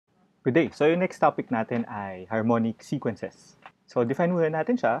Good day. So yung next topic natin ay harmonic sequences. So define muna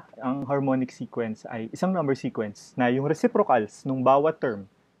natin siya. Ang harmonic sequence ay isang number sequence na yung reciprocals nung bawat term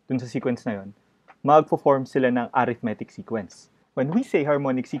dun sa sequence na yon, magpo-form sila ng arithmetic sequence. When we say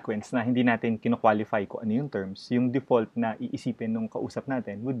harmonic sequence na hindi natin kino-qualify kung ano yung terms, yung default na iisipin nung kausap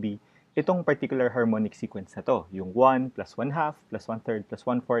natin would be itong particular harmonic sequence na to, yung 1 plus 1 half plus 1 third plus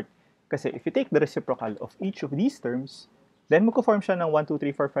 1 fourth. Kasi if you take the reciprocal of each of these terms, then magko-form siya ng 1, 2,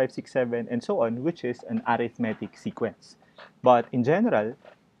 3, 4, 5, 6, 7, and so on, which is an arithmetic sequence. But in general,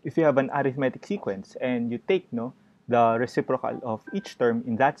 if you have an arithmetic sequence and you take the reciprocal of each term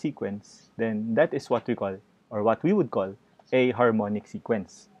in that sequence, then that is what we call, or what we would call, a harmonic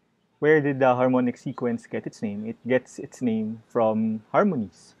sequence. Where did the harmonic sequence get its name? It gets its name from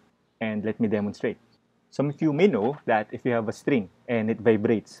harmonies. And let me demonstrate. Some of you may know that if you have a string and it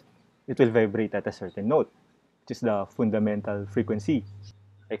vibrates, it will vibrate at a certain note, which is the fundamental frequency,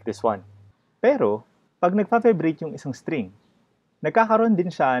 like this one. Pero, pag nagpa-vibrate yung isang string, nagkakaroon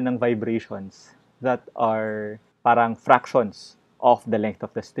din siya ng vibrations that are parang fractions of the length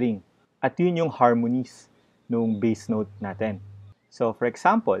of the string. At yun yung harmonies nung bass note natin. So, for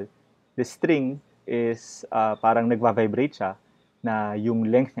example, the string is parang nagva-vibrate siya na yung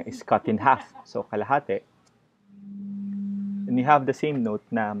length niya is cut in half. So, kalahati. And you have the same note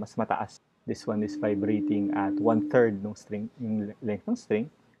na mas mataas. This one is vibrating at 1/3 ng string, yung length ng string.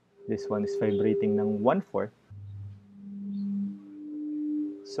 This one is vibrating ng 1/4.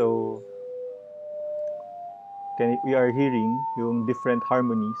 So, we are hearing yung different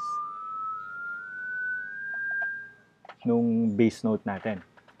harmonies nung bass note natin.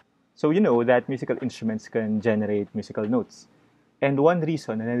 So, you know that musical instruments can generate musical notes. And one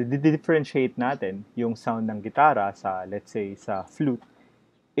reason na differentiate natin yung sound ng gitara sa, let's say, sa flute,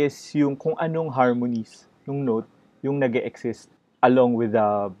 is yung kung anong harmonies ng note yung nag-exist along with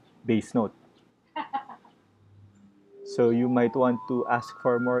the bass note. So you might want to ask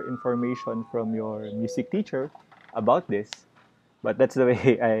for more information from your music teacher about this, but that's the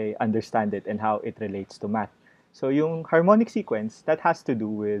way I understand it and how it relates to math. So yung harmonic sequence, that has to do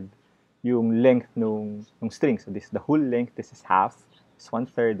with yung length nung string. So this is the whole length, this is half, this is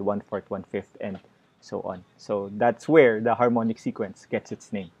 1/3, 1/4, 1/5, and so on. So that's where the harmonic sequence gets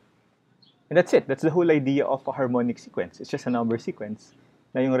its name. And that's it. That's the whole idea of a harmonic sequence. It's just a number sequence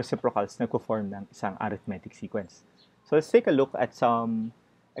na yung reciprocals nagpo-form ng isang arithmetic sequence. So let's take a look at some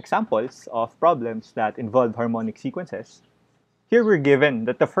examples of problems that involve harmonic sequences. Here we're given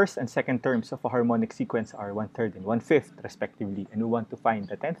that the first and second terms of a harmonic sequence are 1/3 and 1/5 respectively, and we want to find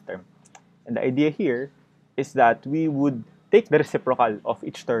the 10th term. And the idea here is that we would take the reciprocal of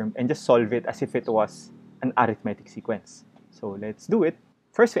each term and just solve it as if it was an arithmetic sequence. So let's do it.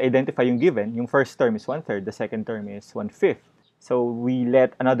 First, we identify yung given. Yung first term is 1/3, the second term is 1/5. So we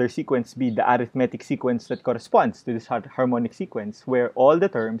let another sequence be the arithmetic sequence that corresponds to this harmonic sequence, where all the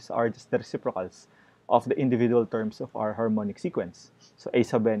terms are just the reciprocals of the individual terms of our harmonic sequence. So a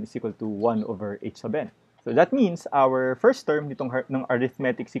sub n is equal to 1 over h sub n. So that means our first term ng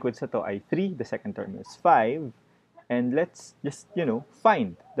arithmetic sequence na to ay 3, the second term is 5, and let's just,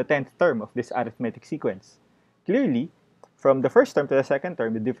 find the 10th term of this arithmetic sequence. Clearly, from the first term to the second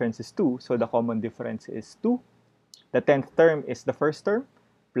term, the difference is 2, so the common difference is 2. The 10th term is the first term,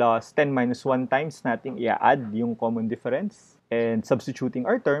 plus 10 minus 1 times nating i-add yung common difference. And substituting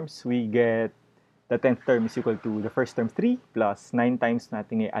our terms, we get the 10th term is equal to the first term 3, plus 9 times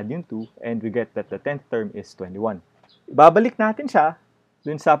nating i-add yung 2, and we get that the 10th term is 21. Ibabalik natin siya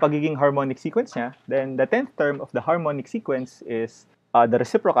dun sa pagiging harmonic sequence niya. Then the 10th term of the harmonic sequence is the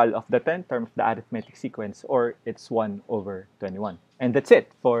reciprocal of the 10th term of the arithmetic sequence, or it's 1 over 21. And that's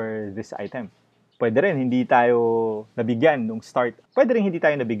it for this item. Pwede rin hindi tayo nabigyan nung start. Pwede rin hindi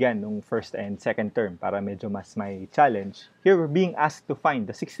tayo nabigyan nung first and second term para medyo mas may challenge. Here we're being asked to find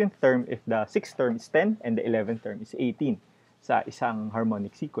the 16th term if the 6th term is 10 and the 11th term is 18 sa isang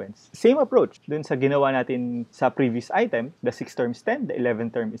harmonic sequence. Same approach dun sa ginawa natin sa previous item. The 6th term is 10, the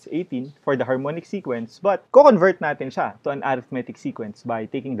 11th term is 18 for the harmonic sequence, but co-convert natin siya to an arithmetic sequence by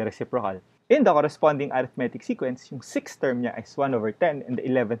taking the reciprocal. In the corresponding arithmetic sequence, yung 6th term niya is 1 over 10 and the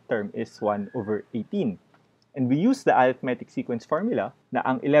 11th term is 1 over 18. And we use the arithmetic sequence formula na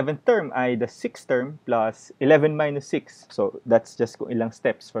ang 11th term ay the 6th term plus 11 minus 6. So that's just kung ilang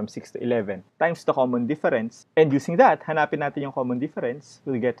steps from 6 to 11 times the common difference. And using that, hanapin natin yung common difference.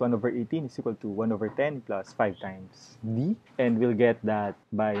 We'll get 1 over 18 is equal to 1 over 10 plus 5 times d. And we'll get that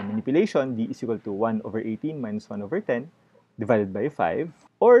by manipulation, d is equal to 1 over 18 minus 1 over 10. divided by 5,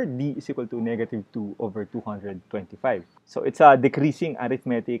 or d is equal to negative 2 over 225. So it's a decreasing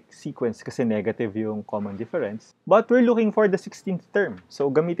arithmetic sequence kasi negative yung common difference. But we're looking for the 16th term.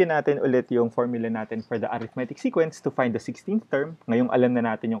 So gamitin natin ulit yung formula natin for the arithmetic sequence to find the 16th term. Ngayong alam na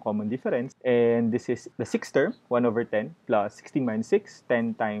natin yung common difference. And this is the 6th term, 1 over 10 plus 16 minus 6,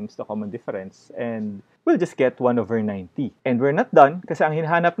 10 times the common difference. And we'll just get 1 over 90. And we're not done kasi ang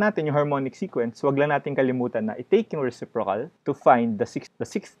hinahanap natin yung harmonic sequence, wag lang natin kalimutan na i-take yung reciprocal to find the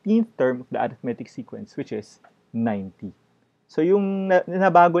 16th term of the arithmetic sequence, which is 90. So yung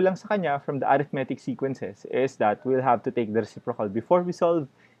nabago lang sa kanya from the arithmetic sequences is that we'll have to take the reciprocal before we solve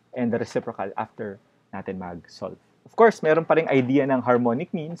and the reciprocal after natin mag-solve. Of course, meron pa ring idea ng harmonic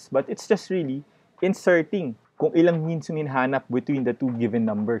means, but it's just really inserting kung ilang means yung hinahanap between the two given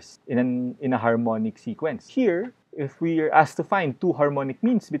numbers in a harmonic sequence. Here, if we are asked to find two harmonic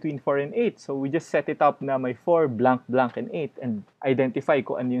means between 4 and 8, so we just set it up na may 4, blank, blank, and 8, and identify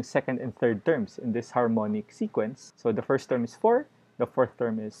kung ano yung second and third terms in this harmonic sequence. So the first term is 4, the fourth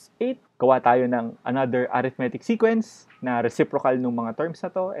term is 8. Gawa tayo ng another arithmetic sequence na reciprocal ng mga terms na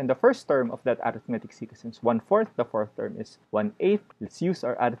to, and the first term of that arithmetic sequence is 1/4, the fourth term is 1/8. Let's use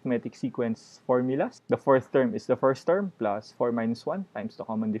our arithmetic sequence formulas. The fourth term is the first term plus 4 minus 1 times the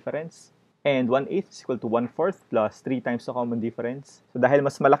common difference. And 1/8 is equal to 1/4 plus 3 times the common difference. So dahil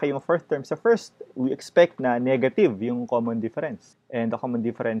mas malaki yung fourth term sa first, we expect na negative yung common difference. And the common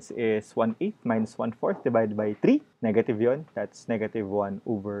difference is 1/8 minus 1/4 divided by 3. Negative yun. That's negative 1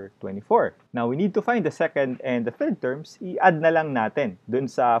 over 24. Now, we need to find the second and the third terms. I-add na lang natin dun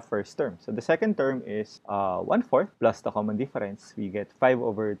sa first term. So the second term is 1/4 plus the common difference. We get 5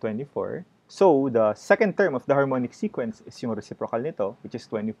 over 24. So, the second term of the harmonic sequence is yung reciprocal nito, which is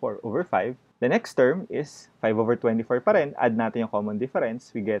 24 over 5. The next term is 5 over 24 pa rin. Add natin yung common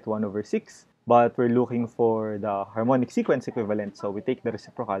difference. We get 1 over 6. But we're looking for the harmonic sequence equivalent. So, we take the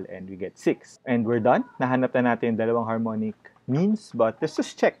reciprocal and we get 6. And we're done. Nahanap na natin yung dalawang harmonic means. But let's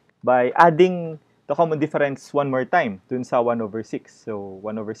just check by adding the common difference one more time dun sa 1 over 6. So,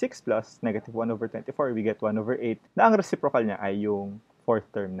 1 over 6 plus negative 1 over 24, we get 1 over 8. Na ang reciprocal niya ay yung fourth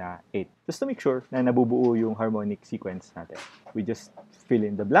term na 8. Just to make sure na nabubuo yung harmonic sequence natin. We just fill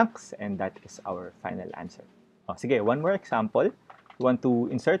in the blanks and that is our final answer. Sige, one more example. We want to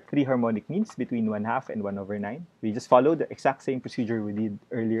insert 3 harmonic means between 1/2 and 1 over 9. We just follow the exact same procedure we did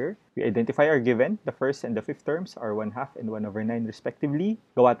earlier. We identify our given. The first and the fifth terms are 1/2 and 1 over 9 respectively.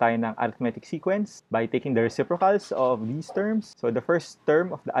 Gawa tayo ng arithmetic sequence by taking the reciprocals of these terms. So the first term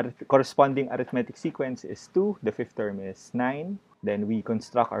of the corresponding arithmetic sequence is 2. The fifth term is 9. Then we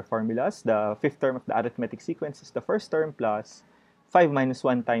construct our formulas. The fifth term of the arithmetic sequence is the first term plus 5 minus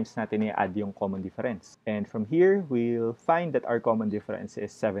 1 times natin i-add yung common difference. And from here, we'll find that our common difference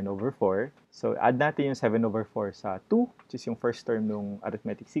is 7 over 4. So, add natin yung 7 over 4 sa 2, which is yung first term ng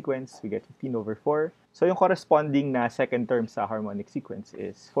arithmetic sequence. We get 15 over 4. So, yung corresponding na second term sa harmonic sequence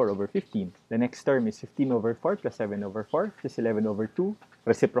is 4 over 15. The next term is 15 over 4 plus 7 over 4, which is 11 over 2.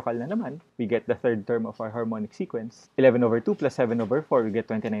 Reciprocal na naman. We get the third term of our harmonic sequence. 11 over 2 plus 7 over 4, we get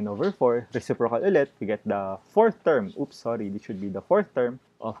 29 over 4. Reciprocal ulit, we get the fourth term. Oops, sorry, this should be the fourth term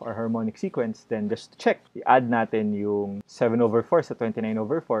of our harmonic sequence. Then just to check, i-add natin yung 7 over 4 sa 29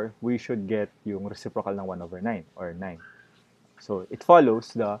 over 4, we should get yung reciprocal ng 1 over 9 or 9. So it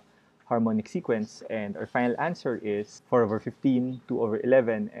follows the harmonic sequence and our final answer is 4 over 15, 2 over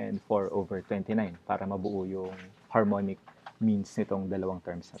 11, and 4 over 29 para mabuo yung harmonic means nitong dalawang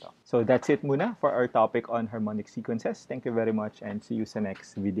terms na to. So that's it muna for our topic on harmonic sequences. Thank you very much and see you sa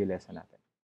next video lesson natin.